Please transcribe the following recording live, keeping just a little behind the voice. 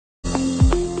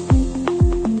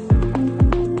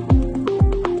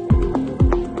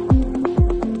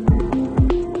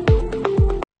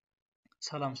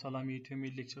ሰላም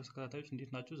የኢትዮሜል ሌክቸርስ ተከታታዮች እንዴት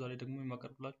ናችሁ? ዛሬ ደግሞ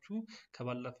የማቀርብላችሁ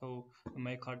ከባለፈው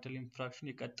ማዮካርዲያል ኢንፍራክሽን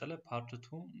የቀጠለ ፓርት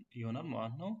 2 ይሆናል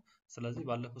ማለት ነው። ስለዚህ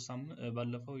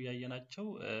ባለፈው ያየናቸው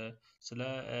ስለ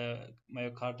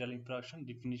ማዮካርዲያል ኢንፍራክሽን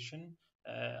ዲፊኒሽን፣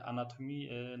 አናቶሚ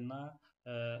እና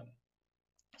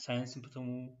ሳይንስ ሲምፕተሙ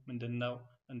ምንድነው፣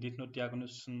 እንዴት ነው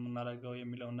ዲያግኖሲስ የምናደርገው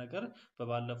የሚለው ነገር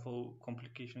በባለፈው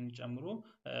ኮምፕሊኬሽን ጨምሮ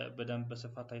በደንብ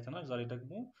በስፋት አይተናል። ዛሬ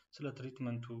ደግሞ ስለ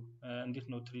ትሪትመንቱ እንዴት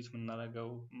ነው ትሪት የምናደርገው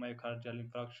ማዮካርዲያል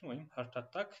ኢንፍራክሽን ወይም ሃርት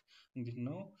አታክ እንዴት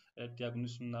ነው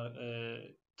ዲያግኖሲስ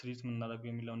ትሪት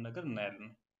የምናደርገው የሚለውን ነገር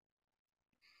እናያለን።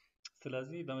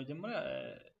 ስለዚህ በመጀመሪያ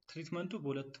ትሪትመንቱ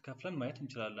በሁለት ከፍለን ማየት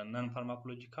እንችላለን። ናን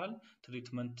ፋርማኮሎጂካል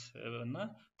ትሪትመንት እና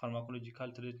ፋርማኮሎጂካል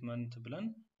ትሪትመንት ብለን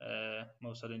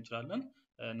መውሰድ እንችላለን።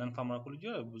 ናን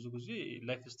ፋርማኮሎጂካል ብዙ ጊዜ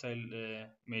ላይፍ ስታይል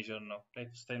ሜጀር ነው፣ ላይፍ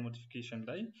ስታይል ሞዲፊኬሽን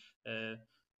ላይ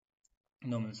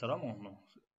ነው የምንሰራው ማለት ነው።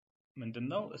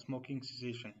 ምንድነው ስሞኪንግ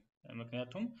ሲሴሽን።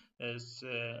 ምክንያቱም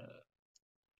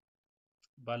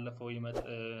ባለፈው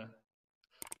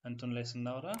እንትን ላይ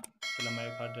ስናወራ ስለ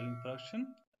ማዮካርዲያል ኢንፍራክሽን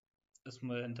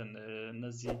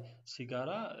እነዚህ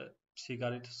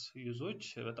ሲጋሬትስ ዩዞች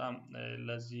በጣም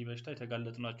ለዚህ በሽታ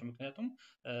የተጋለጡ ናቸው። ምክንያቱም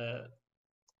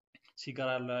ሲጋራ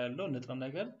ላይ ያለው ንጥረ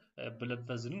ነገር ብለድ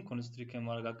ቬዝልን ኮንስትሪክት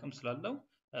የማድረግ አቅም ስላለው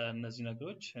እነዚህ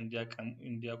ነገሮች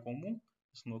እንዲያቆሙ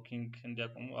ስሞኪንግ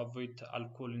እንዲያቆሙ አቮይድ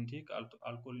አልኮል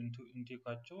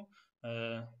ኢንቴካቸው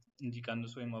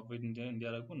እንዲቀንሱ ወይም አቮይድ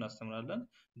እንዲያደርጉ እናስተምራለን።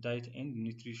 ዳይት ኤንድ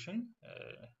ኒውትሪሽን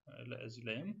እዚህ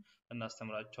ላይም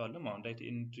እናስተምራቸዋለን። አሁን ዳይት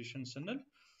ኤንድ ኒውትሪሽን ስንል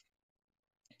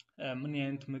ምን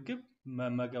አይነት ምግብ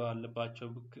መመገብ አለባቸው።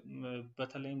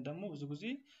 በተለይም ደግሞ ብዙ ጊዜ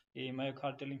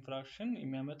የማዮካርዲያል ኢንፍራክሽን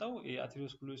የሚያመጣው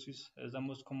የአቴሮስክለሮሲስ ዘ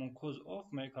ሞስት ኮመን ኮዝ ኦፍ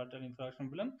ማዮካርዲያል ኢንፍራክሽን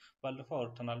ብለን ባለፈው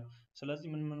አውርተናል። ስለዚህ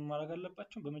ምን ማድረግ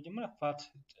አለባቸው? በመጀመሪያ ፋት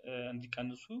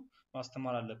እንዲቀንሱ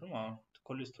ማስተማር አለብን። አሁን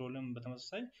ኮሌስትሮልም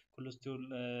በተመሳሳይ ኮሌስትሮል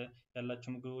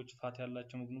ያላቸው ምግቦች ፋት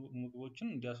ያላቸው ምግቦችን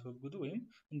እንዲያስወግዱ ወይም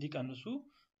እንዲቀንሱ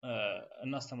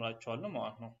እናስተምራቸዋለን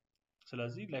ማለት ነው።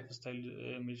 ስለዚህ ላይፍ ስታይል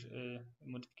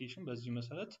ሞዲፊኬሽን በዚህ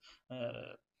መሰረት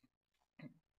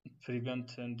ፕሪቨንት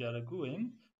እንዲያደርጉ ወይም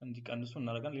እንዲቀንሱ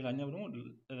እናደርጋለን። ሌላኛው ደግሞ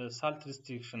ሳልት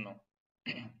ሪስትሪክሽን ነው።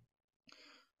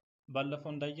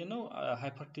 ባለፈው እንዳየነው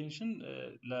ሃይፐርቴንሽን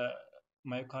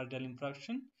ለማዮካርዲያል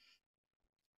ኢንፍራክሽን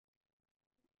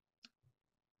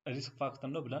ሪስክ ፋክተር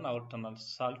ነው ብለን አውርተናል።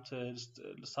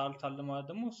 ሳልት አለ ማለት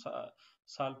ደግሞ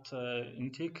ሳልት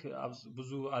ኢንቴክ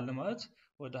ብዙ አለ ማለት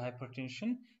ወደ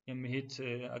ሃይፐርቴንሽን የሚሄድ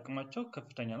አቅማቸው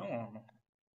ከፍተኛ ነው ማለት ነው።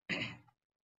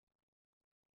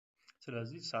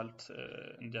 ስለዚህ ሳልት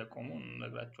እንዲያቆሙ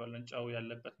እንነግራቸዋለን። ጨው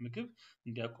ያለበት ምግብ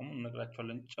እንዲያቆሙ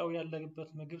እንነግራቸዋለን። ጨው ያለበት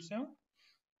ምግብ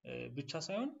ብቻ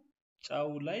ሳይሆን ጨው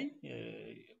ላይ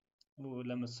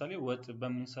ለምሳሌ ወጥ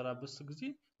በምንሰራበት ጊዜ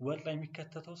ወጥ ላይ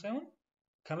የሚከተተው ሳይሆን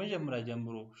ከመጀመሪያ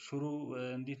ጀምሮ ሽሮ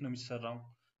እንዴት ነው የሚሰራው፣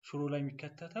 ሽሮ ላይ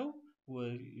የሚከተተው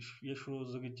የሽሮ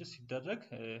ዝግጅት ሲደረግ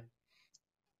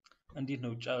እንዴት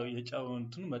ነው የጨው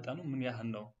መጠኑ ምን ያህል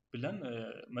ነው ብለን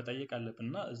መጠየቅ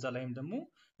አለብንና እዛ ላይም ደግሞ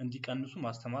እንዲቀንሱ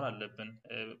ማስተማር አለብን።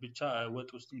 ብቻ ወጥ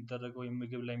ውስጥ የሚደረገው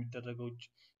ምግብ ላይ የሚደረገው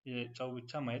ጨው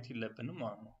ብቻ ማየት የለብንም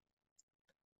ማለት ነው።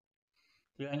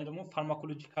 ሌላኛው ደግሞ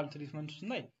ፋርማኮሎጂካል ትሪትመንት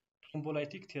ስናይ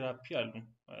ትሮምቦላይቲክ ቴራፒ አሉ።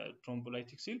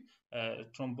 ትሮምቦላይቲክ ሲል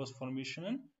ትሮምቦስ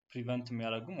ፎርሜሽንን ፕሪቨንት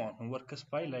የሚያደርጉ ማለት ነው። ወርክስ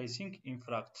ባይ ላይሲንግ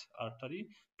ኢንፍራክት አርተሪ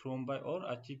ትሮምባይ ኦር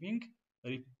አቺቪንግ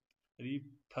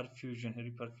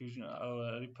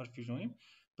ሪፐርፊውዥን ወይም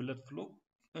ብለድ ፍሎ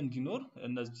እንዲኖር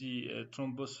እነዚህ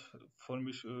ትሮምቦስ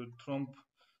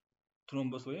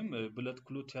ወይም ብለድ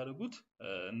ክሎት ያደርጉት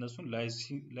እነሱን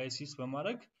ላይሲስ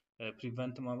በማድረግ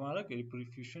ፕሪቨንት በማድረግ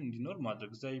ሪፐርፊውዥን እንዲኖር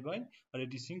ማድረግ ዛይ ባይ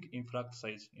ሬዲዩሲንግ ኢንፍራክት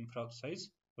ሳይዝ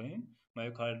ወይም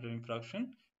ማዮካርዲያል ኢንፍራክሽን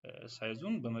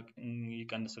ሳይዙን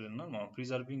ይቀንስልናል ማለት ነው።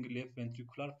 ፕሪዘርቪንግ ሌፍት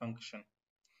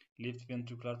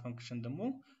ቬንትሪኩላር ፈንክሽን ደግሞ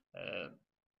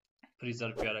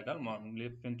ፕሪዘርቭ ያደርጋል ማለት ነው።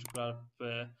 ሌፍት ቬንትሪኩላር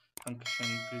ፈንክሽን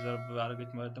ፕሪዘርቭ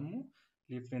አደረገች ማለት ደግሞ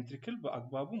ሌፍት ቬንትሪክል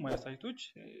በአግባቡ ማዮሳይቶች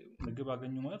ምግብ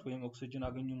አገኙ ማለት ወይም ኦክሲጅን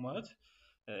አገኙ ማለት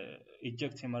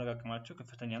ኢጀክት የማድረግ አቅማቸው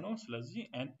ከፍተኛ ነው። ስለዚህ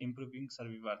ኢምፕሩቪንግ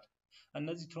ሰርቫይቫል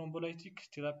እነዚህ ትሮምቦላይቲክ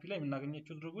ቴራፒ ላይ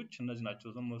የምናገኛቸው ድረጎች እነዚህ ናቸው።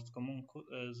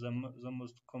 ዘ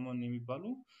ሞስት ኮመን የሚባሉ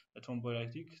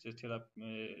ትሮምቦላይቲክ ቴራፒ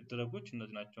ድረጎች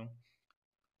እነዚህ ናቸው።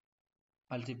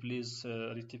 አልቲፕሌዝ፣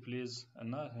 ሪቲፕሌዝ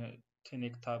እና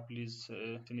ቴኔክታብሌዝ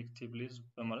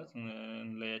በማለት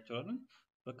እንለያቸዋለን።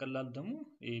 በቀላሉ ደግሞ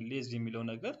ሌዝ የሚለው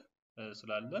ነገር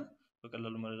ስላለ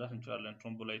በቀላሉ መረዳት እንችላለን።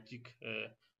 ትሮምቦላይቲክ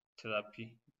ቴራፒ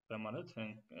በማለት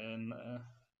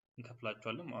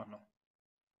እንከፍላቸዋለን ማለት ነው።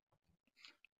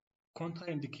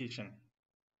 ኮንትራኢንዲኬሽን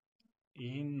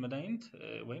ይህን መድኃኒት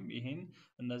ወይም ይህን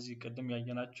እነዚህ ቅድም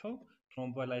ያየናቸው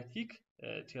ትሮምቦላይቲክ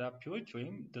ቴራፒዎች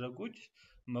ወይም ድረጎች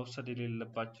መውሰድ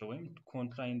የሌለባቸው ወይም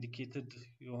ኮንትራኢንዲኬትድ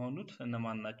የሆኑት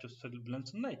እነማን ናቸው ብለን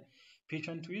ስናይ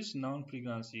ፔሸንት ዊዝ ናውን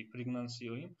ፕሬግናንሲ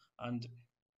ወይም አንድ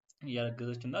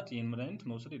ያረገዘች እናት ይህን መድኃኒት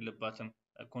መውሰድ የለባትም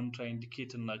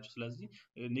ኮንትራኢንዲኬትድ ናቸው። ስለዚህ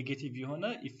ኔጌቲቭ የሆነ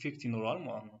ኢፌክት ይኖረዋል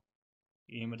ማለት ነው።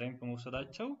 ይህ መድኃኒት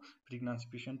በመውሰዳቸው ፕሬግናንሲ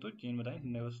ፔሸንቶች ይህን መድኃኒት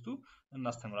እንዳይወስዱ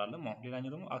እናስተምራለን ማለት ነው።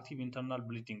 ሌላኛው ደግሞ አክቲቭ ኢንተርናል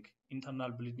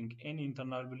ብሊዲንግ ኤኒ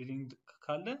ኢንተርናል ብሊዲንግ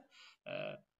ካለ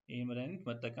ይህ መድኃኒት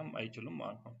መጠቀም አይችሉም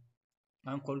ማለት ነው።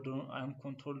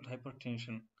 አንኮንትሮልድ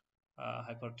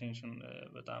ሃይፐርቴንሽን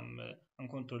በጣም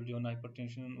አንኮንትሮልድ የሆነ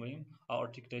ሃይፐርቴንሽን ወይም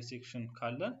አኦርቲክ ዳይሴክሽን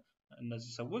ካለ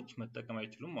እነዚህ ሰዎች መጠቀም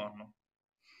አይችሉም ማለት ነው።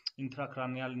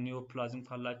 ኢንትራክራኒያል ኒዮፕላዝም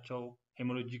ካላቸው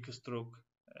ሄሞሮጂክ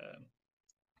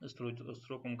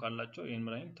ስትሮክም ካላቸው ይህን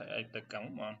መድኃኒት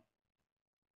አይጠቀሙም ማለት ነው።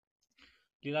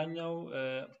 ሌላኛው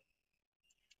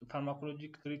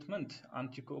ፋርማኮሎጂክ ትሪትመንት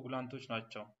አንቲኮአጉላንቶች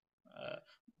ናቸው።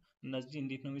 እነዚህ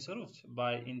እንዴት ነው የሚሰሩት?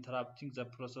 by interrupting the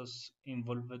process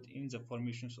involved in the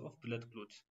formation of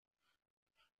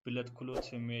blood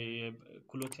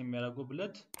clot የሚያደርገው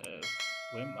ብለድ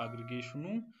ወይም አግሪጌሽኑ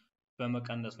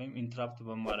በመቀነስ ወይም ኢንተራፕት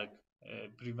በማድረግ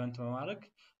ፕሪቨንት በማድረግ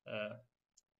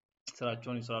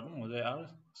ስራቸውን ይሰራሉ። they are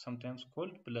sometimes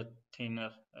called blood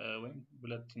thinner ወይም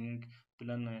blood thinning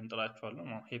ብለን እንጠራቸዋለን።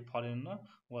 ሄፓሪን እና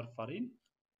ዋርፋሪን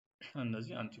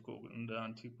እነዚህ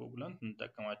አንቲኮአጉላንት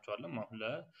እንጠቀማቸዋለን ማለት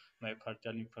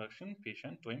ለማዮካርዲያል ኢንፍራክሽን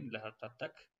ፔሸንት ወይም ለሃርት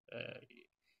አታክ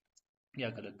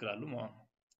ያገለግላሉ ማለት ነው።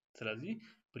 ስለዚህ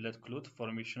ብለድ ክሎት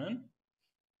ፎርሜሽንን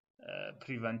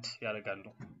ፕሪቨንት ያደርጋሉ።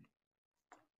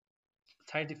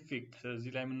 ሳይድ ኢፌክት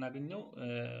እዚህ ላይ የምናገኘው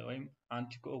ወይም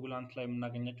አንቲኮአጉላንት ላይ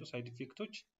የምናገኛቸው ሳይድ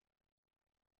ኢፌክቶች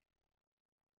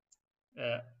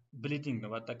ብሊዲንግ ነው።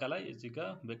 በአጠቃላይ እዚህ ጋር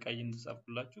በቀይ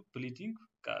እንጻፍኩላችሁ ብሊዲንግ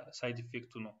ሳይድ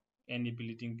ኢፌክቱ ነው። ኤኒ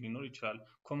ብሊዲንግ ሊኖር ይችላል።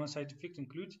 ኮመን ሳይድ ኢፌክት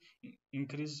ኢንክሉድ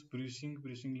ኢንክሪዝ ብሪሲንግ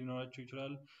ሊኖራቸው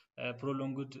ይችላል።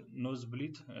 ፕሮሎንግድ ኖዝ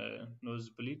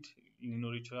ብሊድ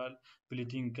ሊኖር ይችላል።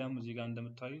 ብሊዲንግ ገም እዚህ ጋር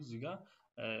እንደምታዩ እዚህ ጋር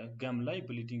ገም ላይ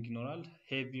ብሊዲንግ ይኖራል።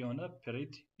 ሄቪ የሆነ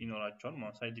ፔሬድ ይኖራቸዋል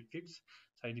ማለት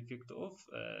ሳይድ ኢፌክት ኦፍ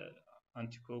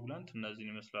አንቲኮአጉላንት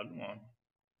እነዚህን ይመስላሉ ማለት ነው።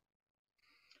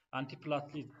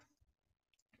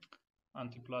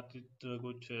 አንቲፕላትሌት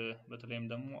ድረጎች በተለይም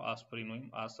ደግሞ አስፕሪን ወይም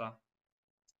አሳ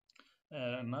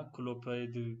እና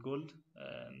ክሎፔሪዶል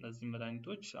እነዚህ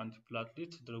መድኃኒቶች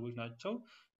አንቲፕላትሌት ድረጎች ናቸው።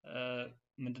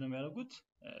 ምንድነው የሚያደርጉት?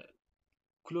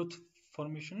 ክሎት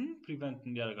ፎርሜሽንን ፕሪቨንት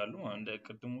እንዲያደርጋሉ እንደ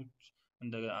ቅድሞች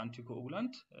እንደ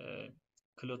አንቲኮአጉላንት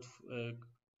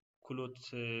ክሎት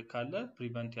ካለ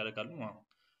ፕሪቨንት ያደርጋሉ ማለት ነው።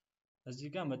 እዚህ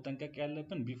ጋር መጠንቀቅ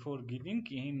ያለብን ቢፎር ጊቪንግ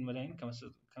ይህን መድኃኒት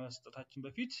ከመስጠታችን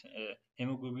በፊት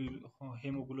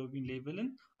ሄሞግሎቢን ሌቭልን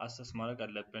አሰስ ማድረግ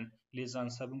አለብን። ሌዛን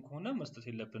 7 ከሆነ መስጠት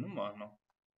የለብንም ማለት ነው።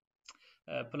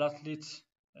 ፕላትሌት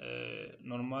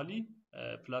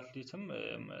ፕላትሌትም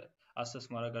አሰስ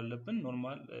ማድረግ አለብን።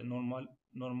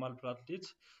 ኖርማል ፕላትሌት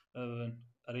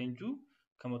ሬንጁ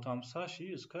ከ150,000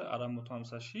 እስከ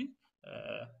 450,000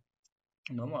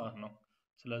 ነው ማለት ነው።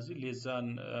 ስለዚህ ሌዛን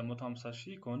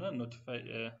 150,000 ከሆነ ኖቲፋይ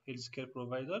ሄልዝ ኬር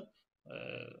ፕሮቫይደር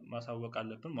ማሳወቅ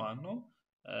አለብን ማለት ነው።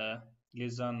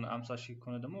 ሌዛን 50,000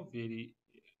 ከሆነ ደግሞ ቬሪ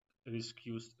ሪስክ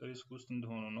ውስጥ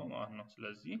እንደሆኑ ነው ማለት ነው።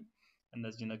 ስለዚህ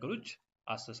እነዚህ ነገሮች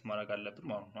አሰስ ማድረግ አለብን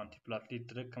ማለት ነው። አንቲፕላትሌት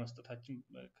ድረግ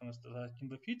ከመስጠታችን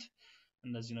በፊት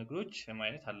እነዚህ ነገሮች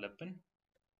ማየት አለብን።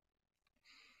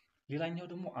 ሌላኛው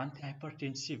ደግሞ አንቲ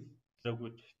ሃይፐርቴንሲቭ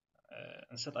ድረጎች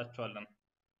እንሰጣቸዋለን።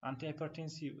 አንቲ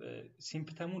ሃይፐርቴንሲቭ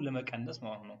ሲምፕተሙን ለመቀነስ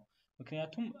ማለት ነው።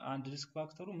 ምክንያቱም አንድ ሪስክ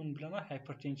ፋክተሩ ምን ብለናል?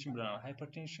 ሃይፐርቴንሽን ብለናል።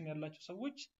 ሃይፐርቴንሽን ያላቸው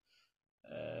ሰዎች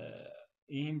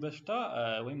ይህን በሽታ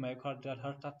ወይም ማዮካርዲያል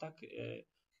ሃርት አታክ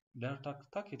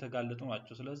የተጋለጡ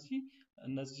ናቸው። ስለዚህ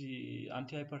እነዚህ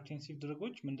አንቲ ሃይፐርቴንሲቭ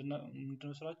ድረጎች ምንድነው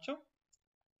ስራቸው?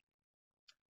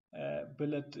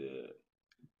 ብለድ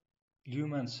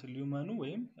ሊዩመኑ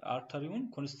ወይም አርተሪውን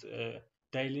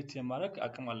ዳይሌት የማድረግ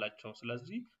አቅም አላቸው።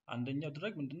 ስለዚህ አንደኛው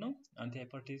ድረግ ምንድነው? አንቲ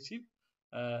ሃይፐርቴንሲቭ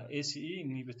ኤሲኢ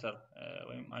ኢንሂቢተር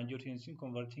ወይም አንጂዮቴንሲን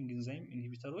ኮንቨርቲንግ ኢንዛይም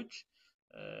ኢንሂቢተሮች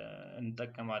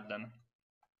እንጠቀማለን።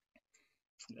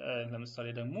 ለምሳሌ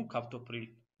ደግሞ ካፕቶፕሪል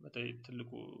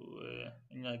ትልቁ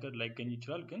እኛ ሀገር ላይገኝ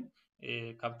ይችላል፣ ግን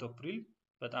ካፕቶፕሪል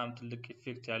በጣም ትልቅ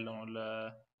ኢፌክት ያለው ነው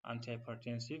ለአንቲ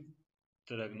ሃይፐርቴንሲቭ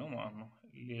ድረግ ነው ማለት ነው።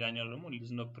 ሌላኛው ደግሞ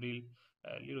ሊዝኖፕሪል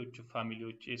ሌሎች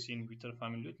ፋሚሊዎች ኤሲ ኢንሂቢተር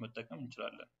ፋሚሊዎች መጠቀም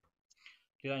እንችላለን።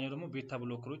 ሌላኛው ደግሞ ቤታ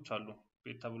ብሎከሮች አሉ።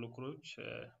 ቤታ ብሎከሮች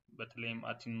በተለይም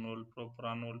አቲኖል፣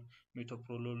 ፕሮፕራኖል፣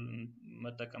 ሜቶፕሮሎል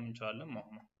መጠቀም እንችላለን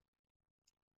ማለት ነው።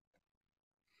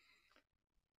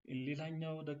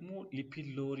 ሌላኛው ደግሞ ሊፒድ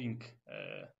ሎሪንግ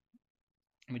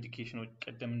ሜዲኬሽኖች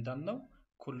ቀደም እንዳልነው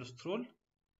ኮሌስትሮል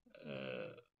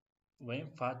ወይም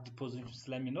ፋት ዲፖዚሽን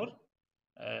ስለሚኖር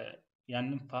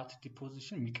ያንን ፋት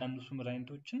ዲፖዚሽን የሚቀንሱ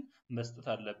መድኃኒቶችን መስጠት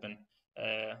አለብን።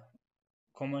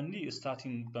 ኮመንሊ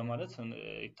ስታቲን በማለት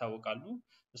ይታወቃሉ።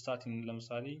 ስታቲን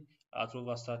ለምሳሌ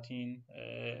አትሮቫስታቲን፣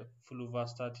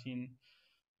 ፍሉቫስታቲን፣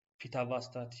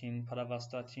 ፒታቫስታቲን፣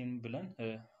 ፓራቫስታቲን ብለን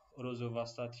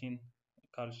ሮዞቫስታቲን፣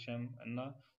 ካልሲየም እና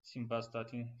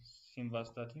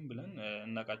ሲምቫስታቲን ብለን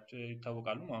እናቃቸው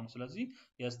ይታወቃሉ ማለት ነው። ስለዚህ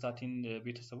የስታቲን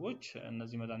ቤተሰቦች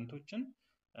እነዚህ መድኃኒቶችን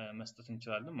መስጠት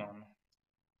እንችላለን ማለት ነው።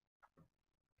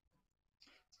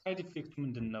 ሳይድ ኢፌክት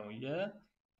ምንድነው? የሊፒድ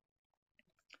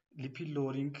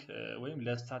ሎወሪንግ ወይም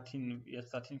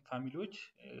የስታቲን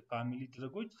ፋሚሊ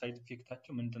ድረጎች ሳይድ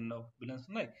ኢፌክታቸው ምንድነው ብለን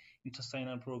ስናይ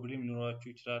ኢንተስታይናል ፕሮብሌም ሊኖራቸው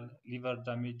ይችላል፣ ሊቨር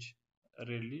ዳሜጅ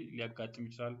ሬርሊ ሊያጋጥም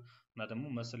ይችላል እና ደግሞ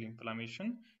መስል ኢንፍላሜሽን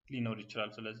ሊኖር ይችላል።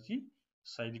 ስለዚህ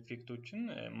ሳይድ ኢፌክቶችን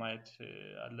ማየት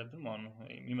አለብን ማለት ነው።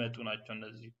 የሚመጡ ናቸው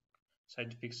እነዚህ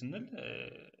ሳይድ ኢፌክት ስንል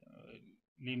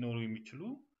ሊኖሩ የሚችሉ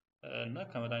እና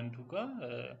ከመድኃኒቱ ጋር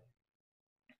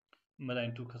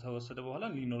መድኃኒቱ ከተወሰደ በኋላ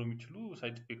ሊኖሩ የሚችሉ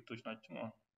ሳይድ ኢፌክቶች ናቸው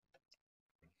ማለት ነው።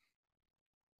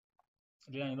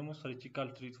 ሌላኛው ደግሞ ሰርጂካል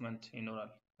ትሪትመንት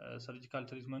ይኖራል። ሰርጂካል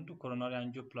ትሪትመንቱ ኮሮናሪ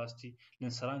አንጂኦፕላስቲ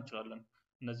ልንሰራ እንችላለን።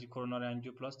 እነዚህ ኮሮናሪ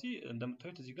አንጂኦፕላስቲ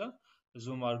እንደምታዩት እዚህ ጋር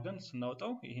ዙም አድርገን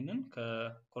ስናወጣው ይህንን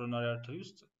ከኮሮናሪ አርተሪ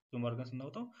ውስጥ ዙም አድርገን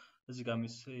ስናወጣው እዚህ ጋር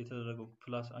የተደረገው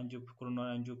ኮሮናሪ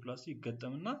አንጂኦፕላስቲ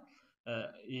ይገጠምና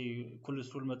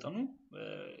ኮሌስትሮል መጠኑ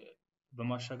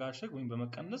በማሸጋሸግ ወይም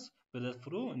በመቀነስ ብለድ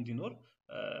ፍሎ እንዲኖር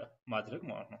ማድረግ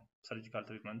ማለት ነው። ሰርጂካል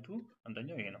ትሪትመንቱ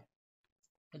አንደኛው ይሄ ነው።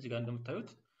 እዚህ ጋር እንደምታዩት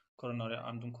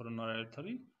አንዱን ኮሮናሪ አርተሪ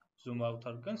ዙም አውት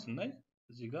አድርገን ስናይ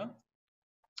እዚህ ጋር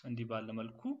እንዲህ ባለ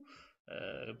መልኩ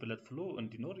ብለድ ፍሎ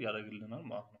እንዲኖር ያደርግልናል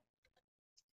ማለት ነው።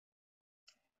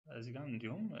 እዚህ ጋር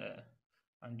እንዲሁም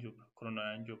ኮሮናሪ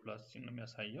አንጂኦፕላስቲ ነው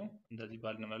የሚያሳየው። እንደዚህ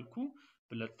ባለ መልኩ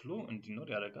ብለድ ፍሎ እንዲኖር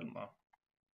ያደርጋል ማለት ነው።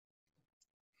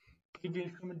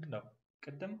 ፕሪቬንሽን ምንድነው?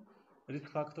 ቅድም ሪስክ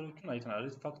ፋክተሮቹን አይተናል።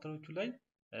 ሪስክ ፋክተሮቹ ላይ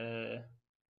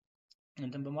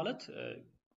እንትን በማለት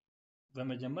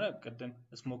በመጀመሪያ ቅድም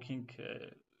ስሞኪንግ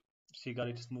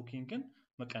ሲጋሬት ስሞኪንግን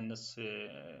መቀነስ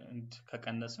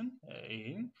ከቀነስን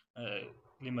ይሄን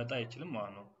ሊመጣ አይችልም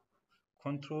ማለት ነው።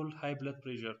 ኮንትሮል ሃይ ብለድ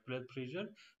ፕሬሸር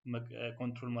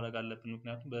ኮንትሮል ማድረግ አለብን።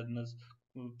 ምክንያቱም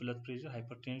ብለድ ፕሬሸር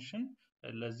ሃይፐርቴንሽን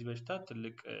ለዚህ በሽታ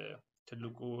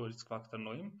ትልቁ ሪስክ ፋክተር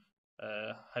ነው። ወይም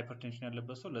ሃይፐርቴንሽን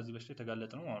ያለበት ሰው ለዚህ በሽታ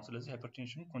የተጋለጠ ነው ማለት ነው። ስለዚህ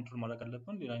ሃይፐርቴንሽን ኮንትሮል ማድረግ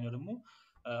አለብን። ሌላኛው ደግሞ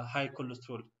ሃይ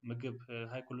ኮሌስትሮል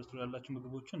ያላቸው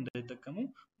ምግቦችን እንዳይጠቀሙ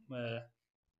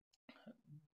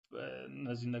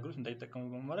እነዚህ ነገሮች እንዳይጠቀሙ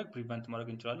በማድረግ ፕሪቨንት ማድረግ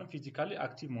እንችላለን። ፊዚካሊ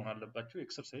አክቲቭ መሆን አለባቸው፣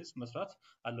 ኤክሰርሳይዝ መስራት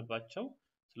አለባቸው።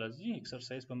 ስለዚህ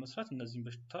ኤክሰርሳይዝ በመስራት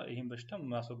ይሄን በሽታ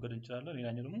ማስወገድ እንችላለን።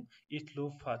 ሌላኛው ደግሞ ኢት ሎ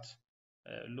ፋት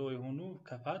ሎ የሆኑ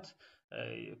ከፋት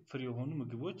ፍሪ የሆኑ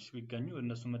ምግቦች ቢገኙ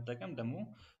እነሱ መጠቀም ደግሞ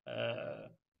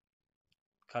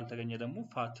ካልተገኘ ደግሞ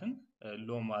ፋትን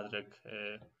ሎ ማድረግ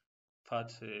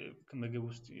ፋት ምግብ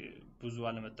ውስጥ ብዙ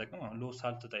አለመጠቀም ሎ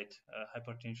ሳልት ዳይት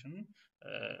ሃይፐርቴንሽን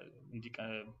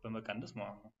በመቀነስ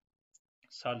ማለት ነው።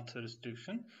 ሳልት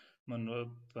ሪስትሪክሽን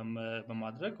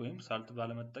በማድረግ ወይም ሳልት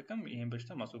ባለመጠቀም ይሄን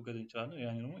በሽታ ማስወገድ እንችላለን።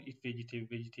 ያኛው ደግሞ ኢት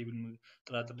ቬጂቴብል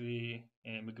ጥራጥሬ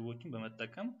ምግቦችን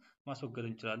በመጠቀም ማስወገድ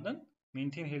እንችላለን።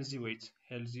 ሜንቴን ሄልዚ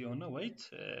የሆነ ዌይት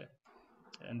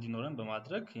እንዲኖረን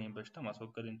በማድረግ ይሄን በሽታ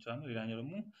ማስወገድ እንችላለን። ሌላኛው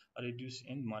ደግሞ ሪዲዩስ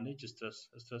ኤንድ ማኔጅ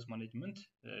ስትረስ ማኔጅመንት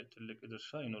ትልቅ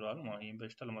ድርሻ ይኖረዋል ማለት ይሄን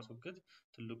በሽታ ለማስወገድ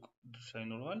ትልቅ ድርሻ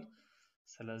ይኖረዋል።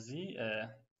 ስለዚህ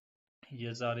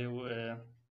የዛሬው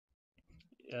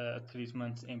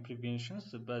ትሪትመንት ኤንድ ፕሪቬንሽንስ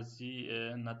በዚህ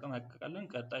እናጠናቅቃለን።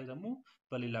 ቀጣይ ደግሞ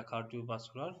በሌላ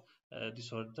ካርዲዮቫስኩላር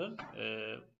ዲስኦርደር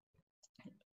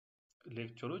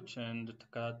ሌክቸሮች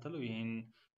እንድትከታተሉ ይሄን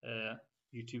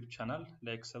ዩቲዩብ ቻናል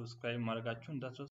ላይክ ሰብስክራይብ ማድረጋችሁን እንዳትረሱ።